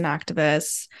 Miley's an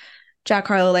activist. Jack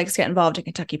Harlow likes to get involved in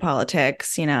Kentucky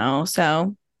politics,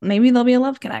 so maybe there'll be a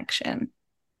love connection.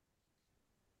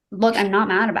 Look, I'm not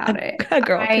mad about it. A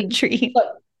girl can treat.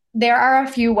 Look, there are a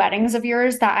few weddings of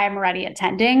yours that I'm already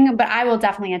attending, but I will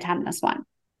definitely attend this one.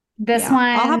 This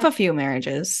one. I'll have a few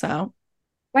marriages, so.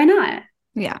 Why not?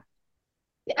 Yeah.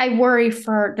 I worry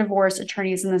for divorce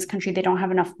attorneys in this country. They don't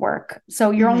have enough work.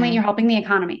 So you're helping the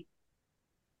economy.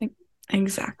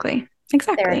 Exactly.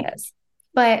 There it is.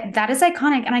 But that is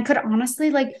iconic. And I could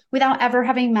honestly, like, without ever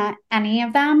having met any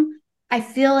of them, I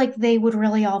feel like they would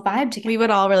really all vibe together. We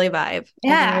would all really vibe.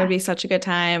 Yeah. I think it would be such a good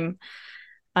time.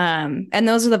 And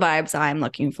those are the vibes I'm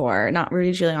looking for. Not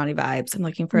Rudy Giuliani vibes. I'm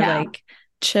looking for like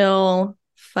chill,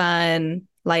 fun,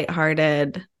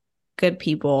 lighthearted, good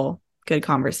people, good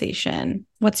conversation.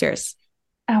 What's yours?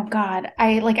 Oh God.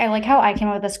 I like how I came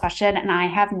up with this question, and I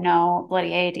have no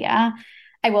bloody idea.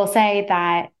 I will say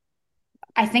that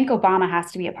I think Obama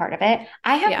has to be a part of it.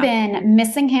 I have Yeah. been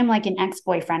missing him like an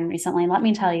ex-boyfriend recently, let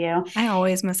me tell you. I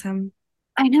always miss him.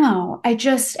 I know. I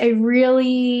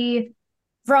really,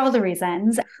 for all the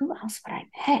reasons, who else would I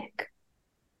pick?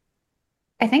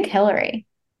 I think Hillary,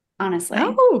 honestly.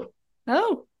 Oh,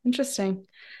 oh, interesting.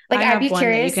 Like, I I'd have be one that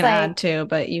you curious, can like, add to,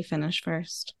 but you finish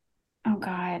first. oh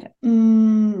God.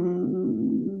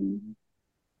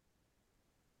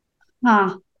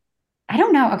 Huh. I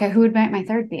don't know. Okay, who would my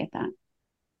third be at that?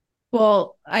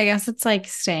 Well, I guess it's like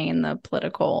staying in the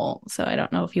political. So I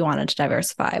don't know if you wanted to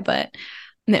diversify, but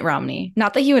Mitt Romney.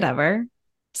 Not that he would ever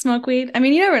smoke weed. I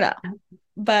mean, you never know.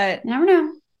 But You never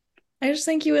know. I just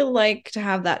think you would like to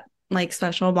have that like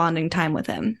special bonding time with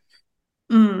him.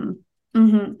 Mm.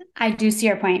 I do see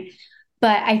your point,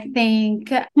 but I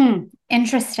think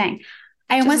interesting.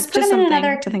 I almost put Just him in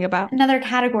something to think about. another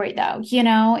category though.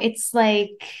 It's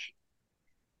like,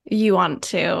 You want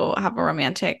to have a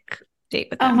romantic date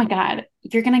with oh my him. God,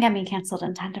 you're gonna get me canceled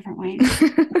in 10 different ways.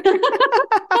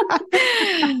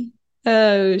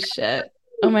 Oh shit.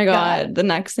 Oh my God, God. The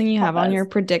next thing you have help on us. your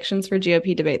predictions for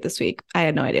GOP debate this week. I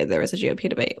had no idea there was a GOP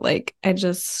debate. Like I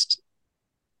didn't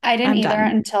I'm either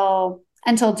done.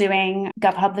 until doing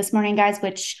GovHub this morning, guys,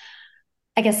 which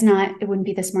I guess not, it wouldn't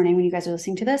be this morning when you guys are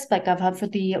listening to this, but GovHub for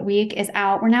the week is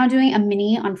out. We're now doing a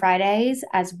mini on Fridays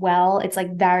as well. It's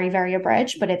like very, very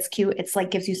abridged, but it's cute. It's like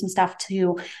gives you some stuff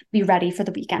to be ready for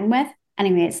the weekend with.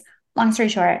 Anyways, long story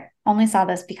short, only saw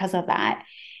this because of that.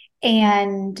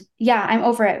 And yeah, I'm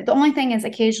over it. The only thing is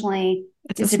occasionally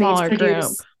It's a these debates smaller group.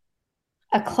 produce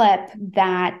a clip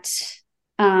that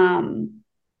um,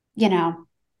 you know,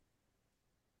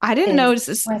 I didn't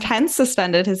is know with Pence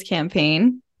suspended his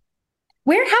campaign.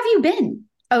 where have you been?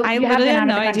 Oh, I you have literally been had out of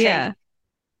no the country. idea.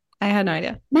 I had no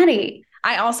idea. Maddie,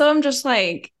 I also am just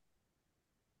like,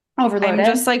 I'm just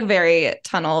overloaded. like very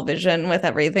tunnel vision with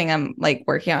everything I'm like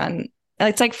working on.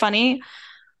 It's like funny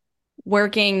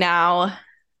working now,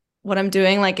 what I'm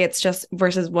doing, like it's just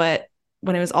versus what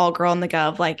when it was all girl in the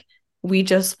gov, like we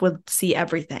just would see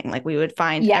everything. Like we would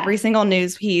find every Yes. single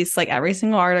news piece, like every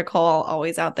single article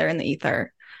always out there in the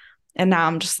ether. And now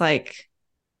I'm just like,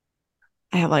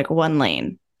 I have like one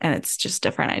lane and it's just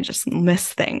different. I just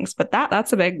miss things. But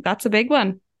that's a big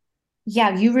one.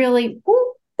 Yeah, you really,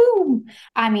 woo, boom.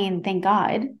 I mean, thank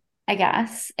God, I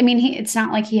guess. I mean, it's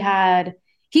not like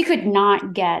he could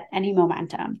not get any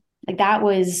momentum. Like that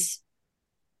was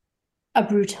a Well,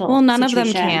 brutal none of them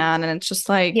situation. can. And it's just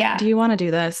like, do Yeah. you want to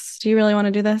do this? Do you really want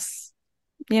to do this?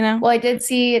 You know? Well, I did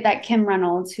see that Kim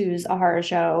Reynolds, who's a horror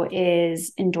show,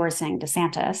 is endorsing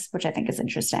DeSantis, which I think is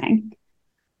interesting.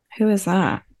 Who is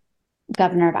that?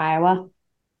 Governor of Iowa.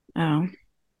 Oh,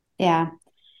 Yeah.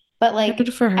 But good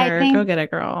like, for I her. Go think get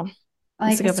it, girl. It's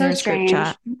like the it's so governor's group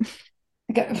chat.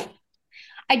 strange.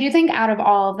 I do think out of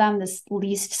all of them, this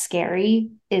least scary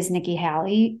is Nikki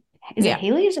Haley. Is it Yeah.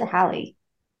 Haley or is it Hallie?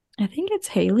 I think it's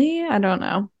Haley. I don't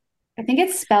know. I think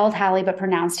it's spelled Hallie but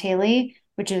pronounced Haley,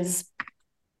 which is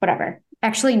whatever.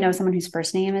 Actually, know someone whose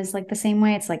first name is like the same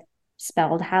way. It's like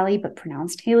spelled Hallie but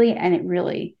pronounced Haley, and it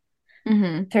really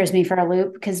Mm-hmm. throws me for a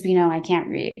loop because I can't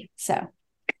read, so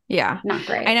Yeah. not I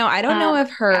great. know. I don't know if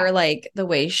Yeah, her, like, the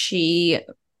way she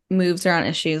moves around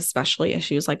issues, especially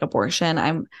issues like abortion,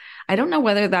 I don't know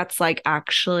whether that's like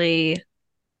actually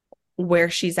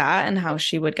where she's at and how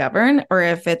she would govern, or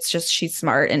if it's just she's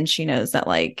smart and she knows that,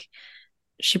 like,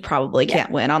 she probably yeah,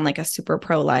 can't win on like a super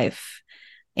pro-life,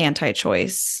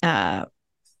 anti-choice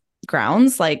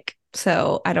grounds. Like,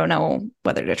 so I don't know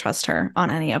whether to trust her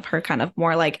on any of her kind of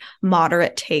more like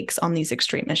moderate takes on these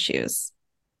extreme issues.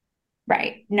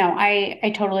 right. No,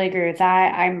 I totally agree with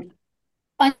that. I'm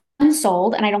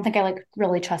unsold, and I don't think I like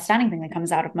really trust anything that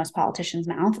comes out of most politicians'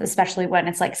 mouths, especially when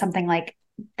it's like something like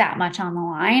that much on the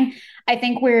line. I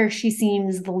think where she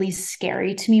seems the least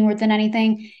scary to me more than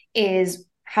anything is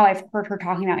how I've heard her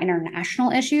talking about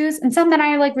international issues and some that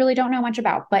I like really don't know much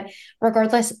about. But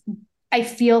regardless, I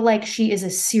feel like she is a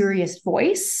serious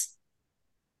voice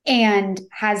and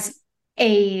has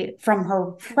from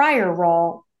her prior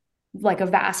role, like a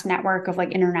vast network of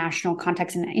like international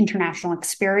context and international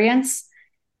experience.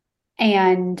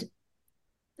 And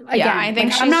Yeah, I again, like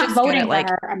think I'm she's not just good at voting for like,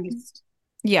 her. I'm just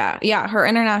yeah, her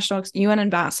international UN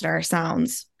ambassador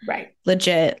sounds right.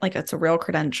 legit, like it's a real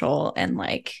credential. And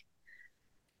like,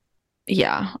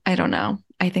 yeah, I don't know.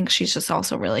 I think she's just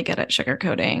also really good at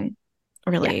sugarcoating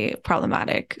Yeah. really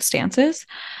problematic stances.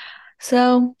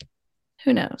 So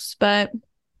who knows? But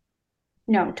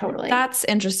No, totally. that's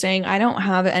interesting. I don't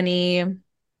have any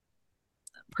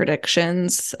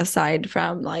predictions aside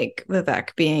from like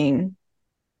Vivek being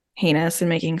heinous and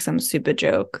making some stupid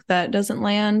joke that doesn't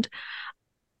land.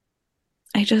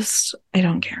 I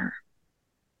don't care.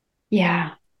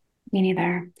 Yeah, me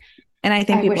neither. And I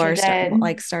think I people wish are I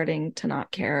did. starting to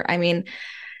not care. I mean,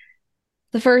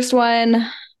 the first one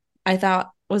I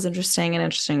thought was interesting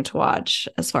to watch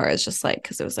as far as just like,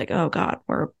 because it was like, oh God,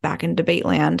 we're back in debate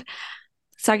land.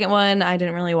 Second one, I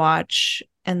didn't really watch.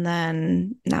 And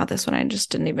then now this one, I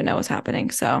just didn't even know was happening.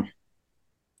 So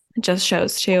it just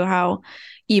shows too how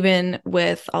even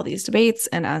with all these debates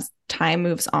and as time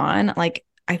moves on, like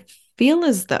I feel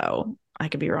as though I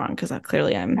could be wrong because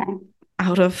clearly I'm Okay.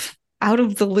 out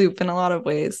of the loop in a lot of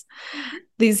ways.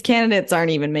 These candidates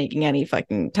aren't even making any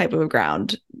fucking type of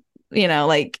ground.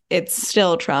 Like it's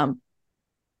still Trump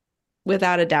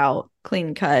without a doubt,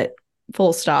 clean cut,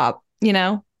 full stop,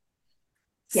 Yeah.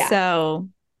 So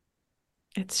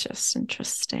it's just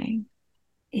interesting,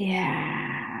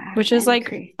 Yeah. which is And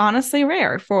like honestly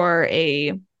rare for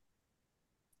a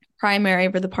primary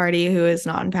for the party who is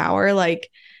not in power. Like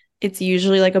it's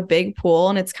usually like a big pool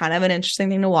and it's kind of an interesting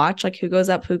thing to watch, like who goes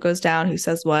up, who goes down, who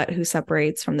says what, who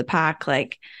separates from the pack,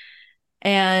 like.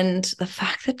 And the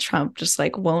fact that Trump just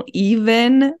like won't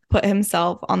even put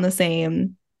himself on the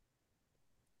same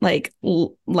like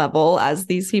level as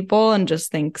these people and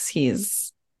just thinks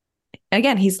he's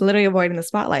literally avoiding the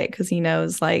spotlight because he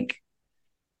knows like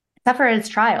except for his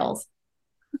trials.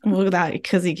 look at that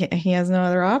because he has no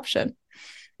other option.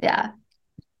 Yeah.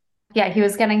 Yeah, he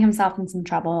was getting himself in some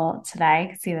trouble today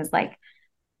because he was like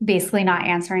basically not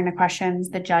answering the questions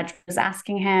the judge was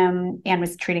asking him and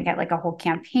was treating it like a whole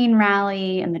campaign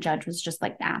rally. And the judge was just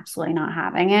like absolutely not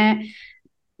having it.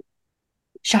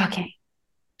 Shocking.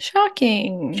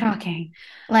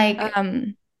 Like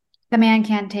the man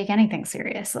can't take anything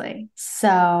seriously.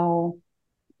 So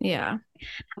yeah.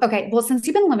 Okay, well, since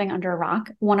you've been living under a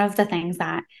rock, one of the things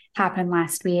that happened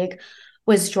last week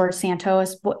was George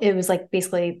Santos. It was like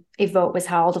basically a vote was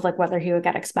held of like whether he would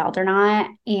get expelled or not,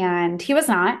 and he was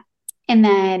not. And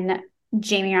then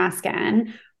Jamie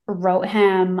Raskin wrote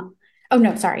him. Oh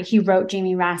no, sorry. He wrote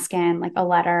Jamie Raskin like a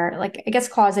letter, like I guess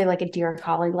quasi like a dear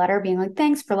colleague letter, being like,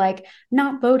 "Thanks for like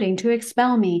not voting to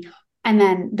expel me." And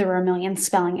then there were a million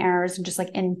spelling errors and just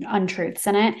like untruths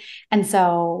in it. And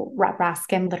so Rep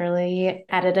Raskin literally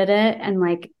edited it and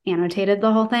like annotated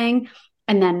the whole thing.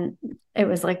 And then it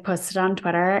was like posted on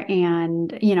Twitter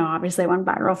and, obviously it went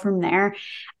viral from there.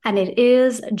 And it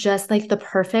is just like the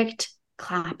perfect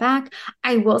clapback.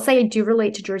 I will say I do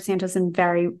relate to George Santos in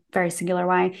very, very singular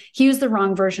way. He used the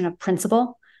wrong version of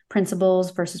principles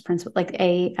versus principle, like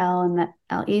A-L and the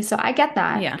L-E. So I get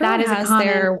that. Yeah. That is a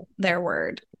common their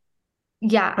word.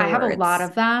 Yeah, I have a lot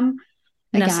of them.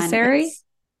 Again,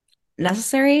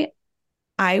 necessary.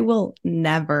 I will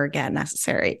never get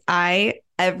necessary.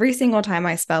 Every single time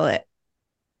I spell it,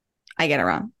 I get it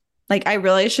wrong. Like I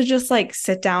really should just like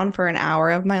sit down for an hour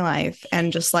of my life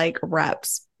and just like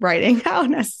reps writing out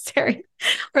necessary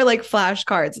or like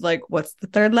flashcards, like what's the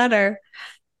third letter?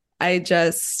 I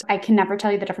can never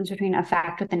tell you the difference between a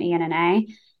fact with an E and an A,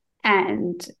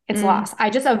 and it's lost.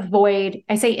 I just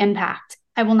I say impact.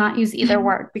 I will not use either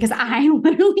word because I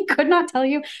literally could not tell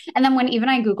you. And then when even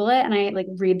I Google it and I like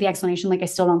read the explanation, like I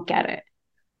still don't get it.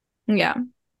 Yeah.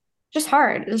 Just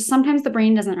hard. Sometimes the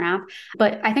brain doesn't wrap,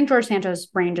 but I think George Santos'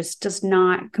 brain just does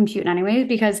not compute in any way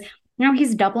because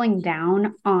he's doubling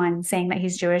down on saying that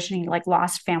he's Jewish and he like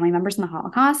lost family members in the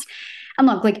Holocaust. And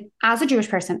look, like as a Jewish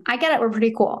person, I get it. We're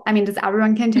pretty cool. I mean, does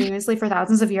everyone continuously for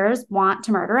thousands of years want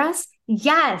to murder us?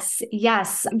 Yes.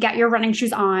 Yes. Get your running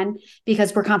shoes on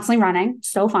because we're constantly running.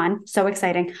 So fun. So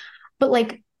exciting. But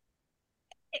like,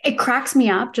 it cracks me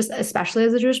up, just especially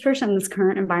as a Jewish person in this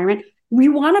current environment. We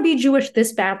want to be Jewish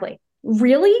this badly.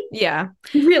 Really? Yeah.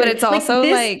 Really? But it's also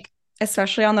like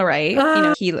especially on the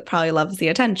right, he probably loves the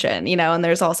attention, and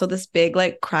there's also this big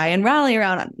like cry and rally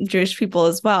around Jewish people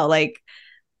as well. Like,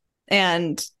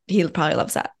 and he probably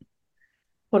loves that.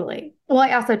 Totally. Well,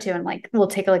 I also too, and like we'll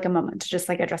take like a moment to just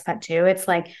like address that too. It's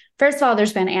like, first of all,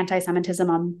 there's been anti-Semitism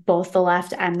on both the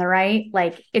left and the right.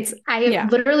 Like I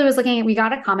literally was looking at, we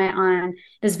got a comment on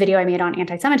this video I made on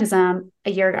anti-Semitism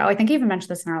a year ago. I think I even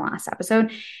mentioned this in our last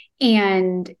episode.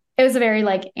 And it was a very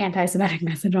like anti-Semitic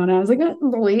message on it. I was like, oh,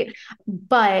 really?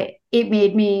 But it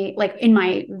made me like in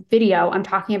my video, I'm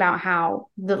talking about how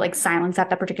the like silence at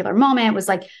that particular moment was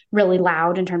like really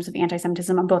loud in terms of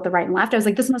anti-Semitism on both the right and left. I was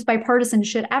like, this is the most bipartisan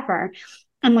shit ever.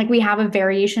 And like we have a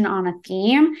variation on a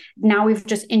theme. Now we've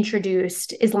just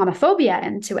introduced Islamophobia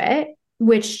into it,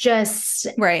 which just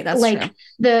right. That's like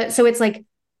true. so it's like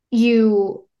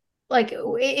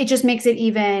it just makes it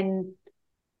even.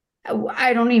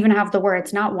 I don't even have the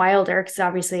words, not wilder, because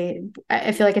obviously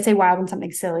I feel like I say wild when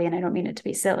something's silly and I don't mean it to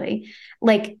be silly.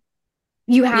 Like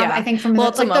you have, I think from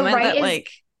it's like a moment the right that is,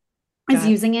 like is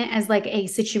using it as like a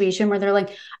situation where they're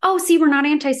like, oh, see, we're not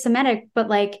anti-Semitic, but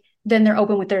like then they're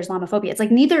open with their Islamophobia. It's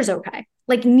like neither is okay.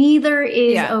 Like neither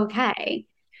is okay.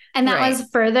 And that was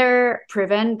further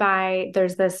proven by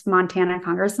there's this Montana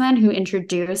congressman who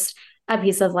introduced a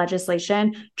piece of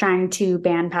legislation trying to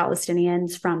ban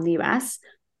Palestinians from the US,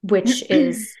 which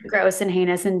is gross and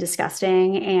heinous and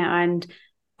disgusting and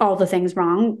all the things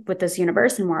wrong with this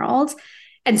universe and world.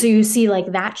 And so you see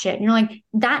like that shit and you're like,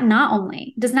 that not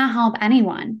only does not help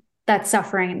anyone that's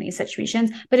suffering in these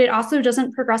situations, but it also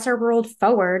doesn't progress our world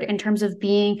forward in terms of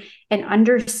being an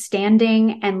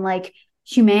understanding and like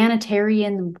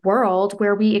humanitarian world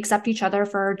where we accept each other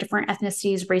for different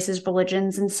ethnicities, races,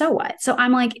 religions, and so what. So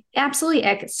I'm like, absolutely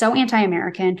ick, so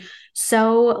anti-American,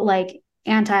 so like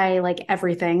anti like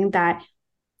everything that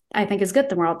I think is good in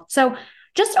the world. So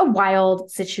just a wild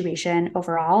situation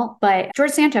overall. But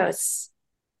George Santos,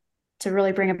 to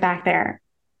really bring it back there.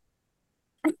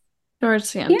 George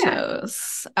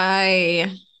Santos.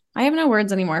 I have no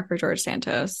words anymore for George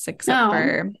Santos except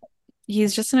for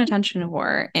he's just an attention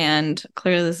whore. And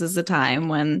clearly this is a time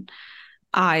when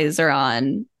eyes are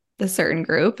on a certain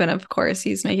group. And of course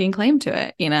he's making claim to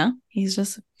it, you know? He's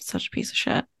just such a piece of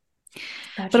shit.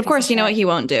 But of course, you know what he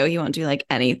won't do? He won't do like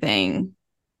anything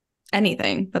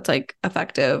that's like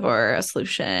effective or a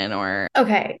solution or...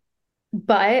 Okay.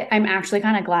 But I'm actually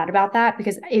kind of glad about that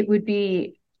because it would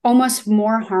be almost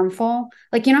more harmful.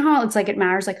 Like, you know how it's like it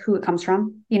matters like who it comes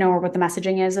from, you know, or what the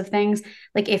messaging is of things.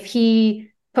 Like if he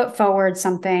put forward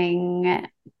something,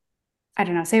 I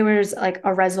don't know, say it was like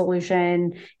a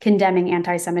resolution condemning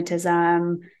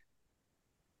anti-Semitism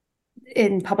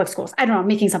in public schools. I don't know,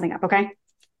 making something up, okay?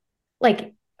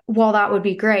 Like, while that would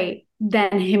be great,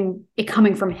 then it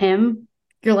coming from him,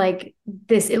 you're like,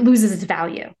 it loses its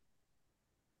value.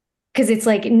 Because it's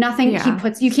like nothing he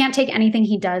puts, you can't take anything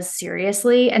he does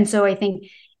seriously. And so I think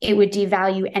it would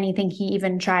devalue anything he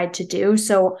even tried to do.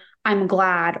 So I'm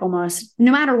glad almost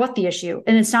no matter what the issue.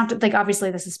 And it's not like, obviously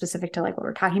this is specific to like what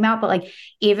we're talking about, but like,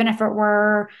 even if it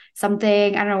were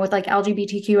something, I don't know, with like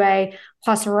LGBTQA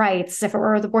plus rights, if it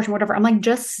were with abortion, whatever, I'm like,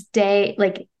 just stay,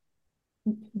 like,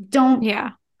 don't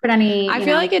put any, I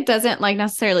feel like it doesn't like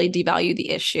necessarily devalue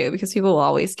the issue because people will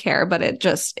always care, but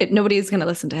nobody's going to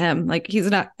listen to him. Like it's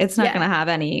not going to have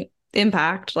any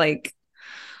impact. Like,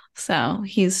 so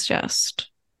he's just,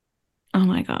 oh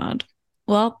my God.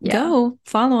 Well, go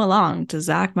follow along to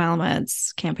Zach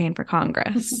Malamud's campaign for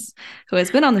Congress, who has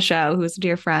been on the show, who is a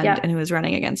dear friend and who is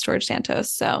running against George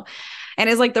Santos. So, and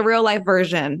is like the real life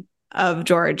version of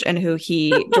George and who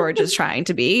George is trying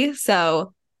to be.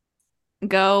 So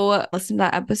go listen to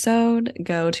that episode,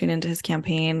 go tune into his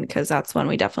campaign because that's one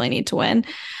we definitely need to win.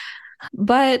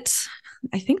 But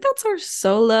I think that's our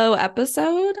solo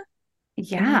episode.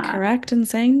 Yeah. Am I correct in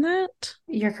saying that?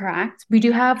 You're correct. We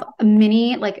do have a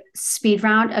mini like speed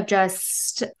round of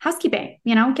just housekeeping,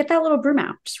 you know, get that little broom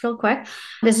out just real quick.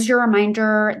 This is your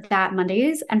reminder that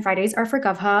Mondays and Fridays are for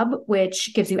GovHub,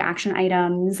 which gives you action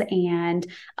items and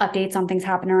updates on things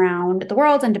happening around the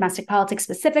world and domestic politics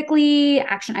specifically,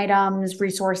 action items,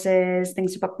 resources,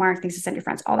 things to bookmark, things to send your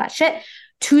friends, all that shit.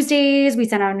 Tuesdays, we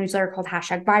send out a newsletter called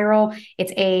 #Viral.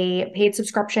 It's a paid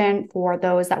subscription for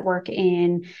those that work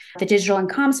in the digital and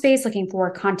comm space, looking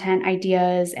for content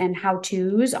ideas and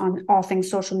how-tos on all things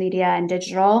social media and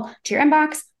digital to your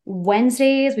inbox.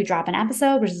 Wednesdays, we drop an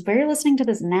episode, which is where you're listening to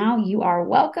this now. You are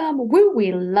welcome. Woo,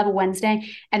 we love a Wednesday.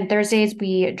 And Thursdays,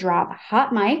 we drop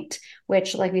Hot Mic'd,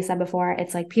 which, like we said before,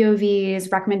 it's like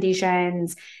POVs,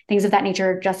 recommendations, things of that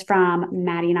nature, just from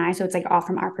Maddie and I. So it's like all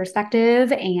from our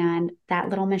perspective and that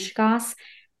little mishgoss.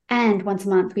 And once a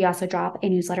month, we also drop a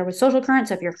newsletter with Social Current.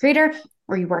 So if you're a creator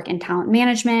or you work in talent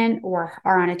management or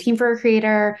are on a team for a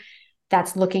creator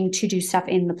that's looking to do stuff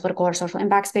in the political or social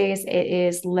impact space, it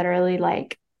is literally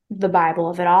like the Bible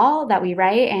of it all that we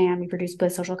write and we produce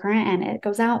with Social Current, and it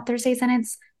goes out Thursdays and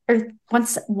it's or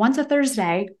once a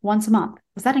Thursday, once a month.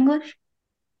 Was that English?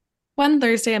 One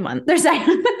Thursday a month. Thursday.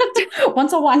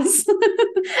 once.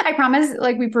 I promise,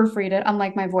 like we proofread it,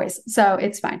 unlike my voice. So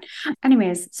it's fine.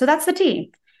 Anyways, so that's the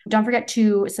tea. Don't forget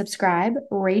to subscribe,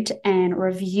 rate, and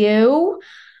review.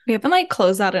 We haven't like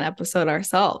closed out an episode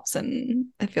ourselves, and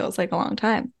it feels like a long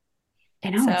time.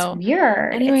 I know, it's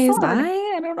weird. Anyways, bye.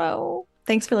 I don't know.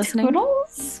 Thanks for listening.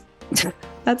 Toodles.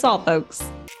 That's all, folks.